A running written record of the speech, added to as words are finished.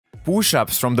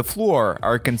Push-ups from the floor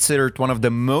are considered one of the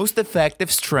most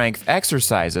effective strength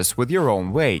exercises with your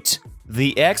own weight.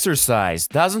 The exercise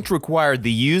doesn't require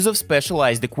the use of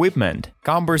specialized equipment,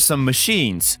 cumbersome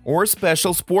machines, or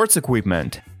special sports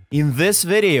equipment. In this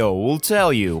video, we'll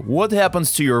tell you what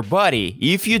happens to your body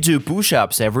if you do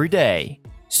push-ups every day.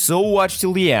 So watch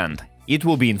till the end, it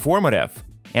will be informative.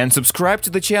 And subscribe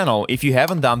to the channel if you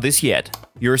haven't done this yet.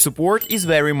 Your support is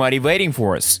very motivating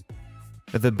for us.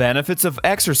 The benefits of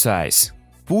exercise.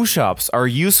 Push-ups are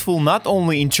useful not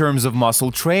only in terms of muscle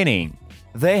training.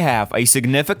 They have a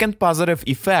significant positive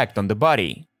effect on the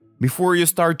body. Before you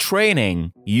start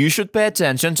training, you should pay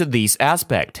attention to this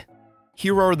aspect.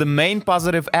 Here are the main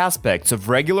positive aspects of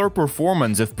regular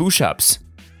performance of push-ups.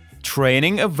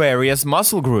 Training of various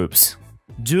muscle groups.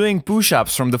 Doing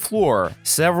push-ups from the floor,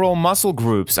 several muscle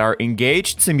groups are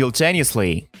engaged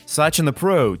simultaneously. Such an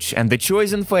approach and the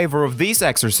choice in favor of this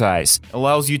exercise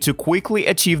allows you to quickly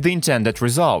achieve the intended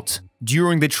result.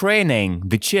 During the training,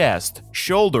 the chest,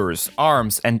 shoulders,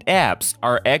 arms, and abs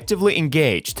are actively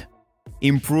engaged.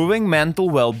 Improving mental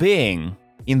well-being.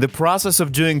 In the process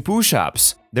of doing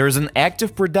push-ups, there is an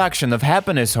active production of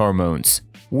happiness hormones,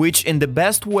 which in the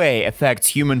best way affects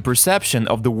human perception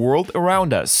of the world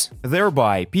around us.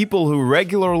 Thereby, people who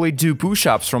regularly do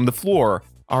push-ups from the floor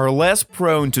are less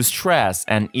prone to stress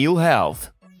and ill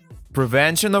health.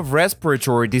 Prevention of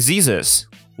respiratory diseases.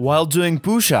 While doing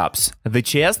push-ups, the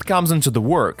chest comes into the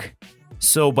work.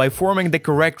 So by forming the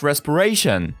correct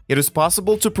respiration, it is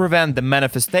possible to prevent the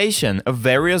manifestation of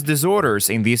various disorders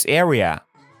in this area.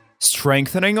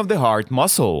 Strengthening of the heart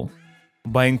muscle.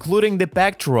 By including the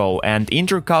pectoral and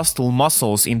intercostal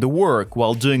muscles in the work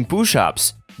while doing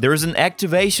push-ups, there is an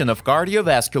activation of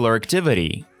cardiovascular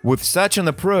activity. With such an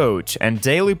approach and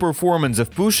daily performance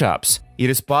of push-ups, it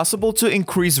is possible to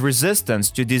increase resistance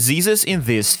to diseases in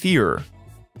this sphere.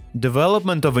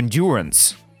 Development of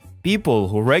endurance. People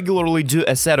who regularly do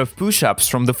a set of push-ups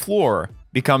from the floor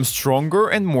become stronger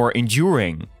and more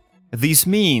enduring. This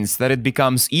means that it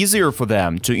becomes easier for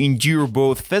them to endure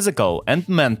both physical and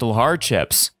mental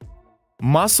hardships.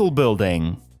 Muscle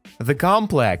building. The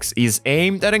complex is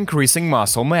aimed at increasing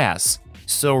muscle mass,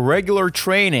 so regular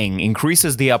training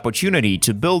increases the opportunity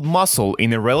to build muscle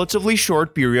in a relatively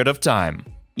short period of time.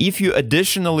 If you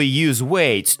additionally use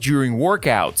weights during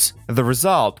workouts, the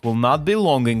result will not be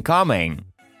long in coming.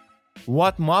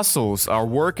 What muscles are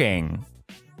working?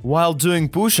 While doing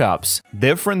push-ups,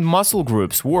 different muscle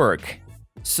groups work.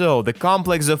 So, the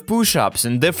complex of push-ups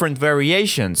in different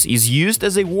variations is used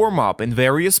as a warm-up in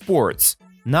various sports,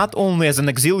 not only as an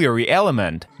auxiliary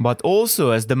element, but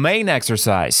also as the main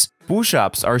exercise.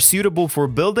 Push-ups are suitable for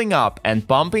building up and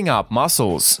pumping up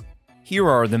muscles. Here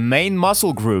are the main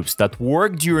muscle groups that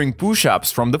work during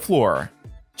push-ups from the floor.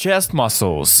 Chest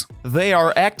muscles. They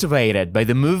are activated by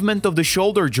the movement of the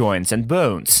shoulder joints and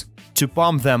bones. To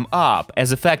pump them up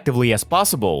as effectively as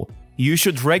possible, you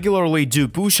should regularly do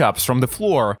push-ups from the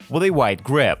floor with a wide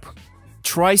grip.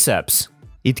 Triceps.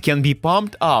 It can be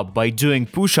pumped up by doing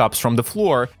push-ups from the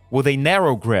floor with a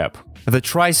narrow grip. The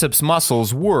triceps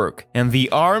muscles work and the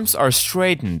arms are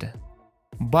straightened.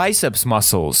 Biceps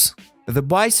muscles. The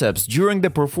biceps during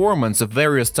the performance of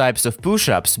various types of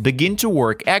push-ups begin to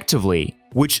work actively,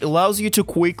 which allows you to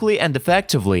quickly and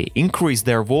effectively increase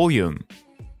their volume.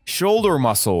 Shoulder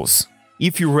muscles.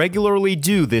 If you regularly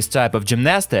do this type of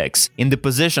gymnastics in the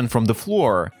position from the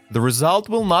floor, the result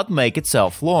will not make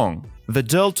itself long. The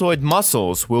deltoid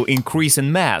muscles will increase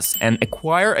in mass and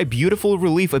acquire a beautiful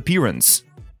relief appearance.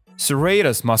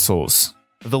 Serratus muscles.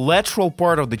 The lateral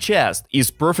part of the chest is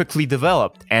perfectly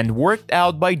developed and worked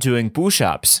out by doing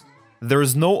push-ups. There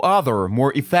is no other,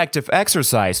 more effective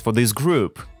exercise for this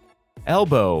group.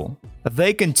 Elbow.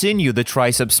 They continue the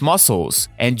triceps muscles,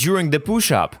 and during the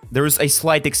push-up, there is a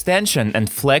slight extension and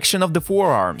flexion of the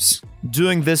forearms.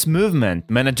 Doing this movement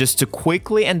manages to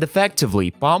quickly and effectively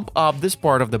pump up this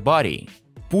part of the body.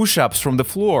 Push-ups from the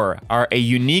floor are a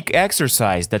unique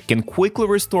exercise that can quickly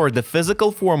restore the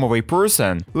physical form of a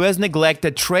person who has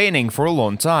neglected training for a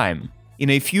long time. In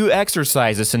a few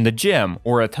exercises in the gym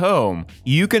or at home,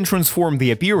 you can transform the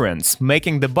appearance,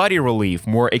 making the body relief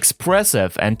more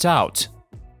expressive and taut.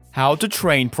 How to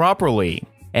train properly.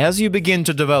 As you begin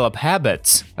to develop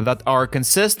habits that are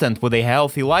consistent with a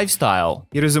healthy lifestyle,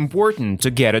 it is important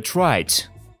to get it right.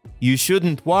 You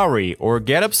shouldn't worry or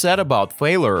get upset about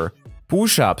failure.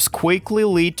 Push-ups quickly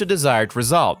lead to desired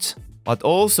results, but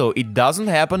also it doesn't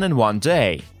happen in one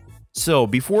day. So,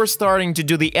 before starting to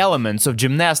do the elements of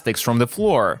gymnastics from the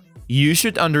floor, you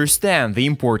should understand the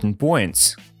important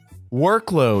points.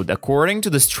 Workload according to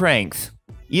the strength.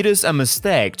 It is a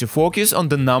mistake to focus on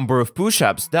the number of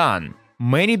push-ups done.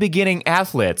 Many beginning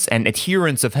athletes and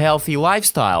adherents of healthy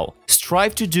lifestyle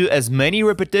strive to do as many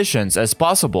repetitions as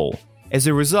possible. As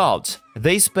a result,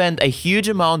 they spend a huge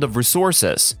amount of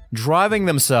resources, driving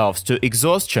themselves to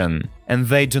exhaustion, and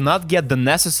they do not get the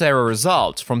necessary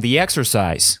result from the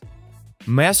exercise.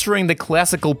 Mastering the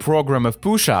classical program of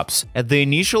push-ups at the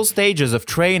initial stages of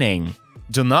training.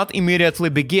 Do not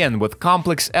immediately begin with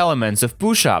complex elements of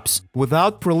push-ups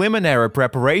without preliminary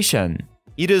preparation.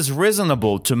 It is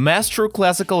reasonable to master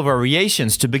classical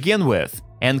variations to begin with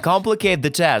and complicate the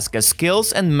task as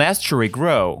skills and mastery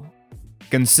grow.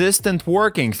 Consistent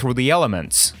working through the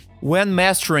elements. When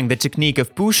mastering the technique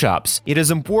of push-ups, it is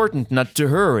important not to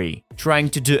hurry, trying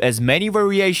to do as many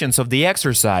variations of the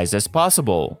exercise as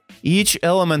possible. Each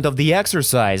element of the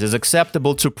exercise is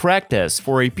acceptable to practice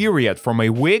for a period from a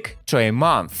week to a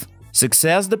month.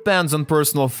 Success depends on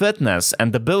personal fitness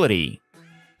and ability.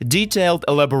 Detailed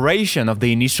elaboration of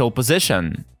the initial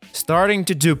position. Starting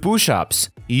to do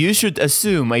push-ups, you should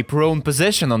assume a prone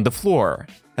position on the floor.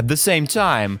 At the same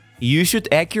time, you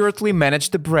should accurately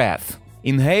manage the breath.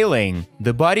 Inhaling,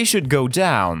 the body should go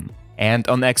down, and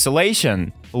on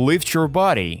exhalation, lift your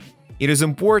body. It is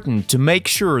important to make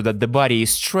sure that the body is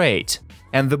straight,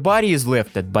 and the body is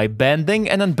lifted by bending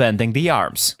and unbending the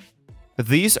arms.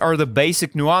 These are the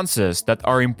basic nuances that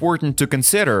are important to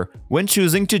consider when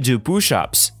choosing to do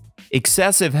push-ups.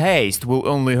 Excessive haste will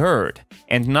only hurt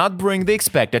and not bring the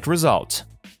expected result.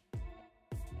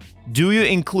 Do you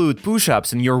include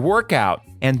push-ups in your workout,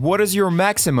 and what is your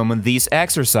maximum in these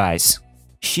exercises?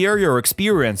 Share your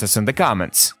experiences in the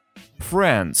comments.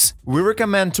 Friends, we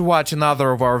recommend to watch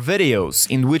another of our videos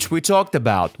in which we talked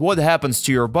about what happens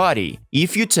to your body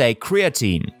if you take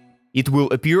creatine. It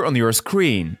will appear on your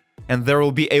screen, and there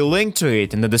will be a link to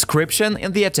it in the description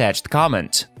in the attached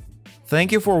comment.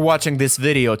 Thank you for watching this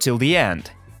video till the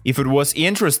end. If it was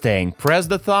interesting, press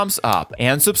the thumbs up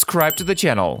and subscribe to the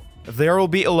channel. There will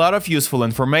be a lot of useful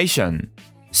information.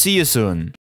 See you soon!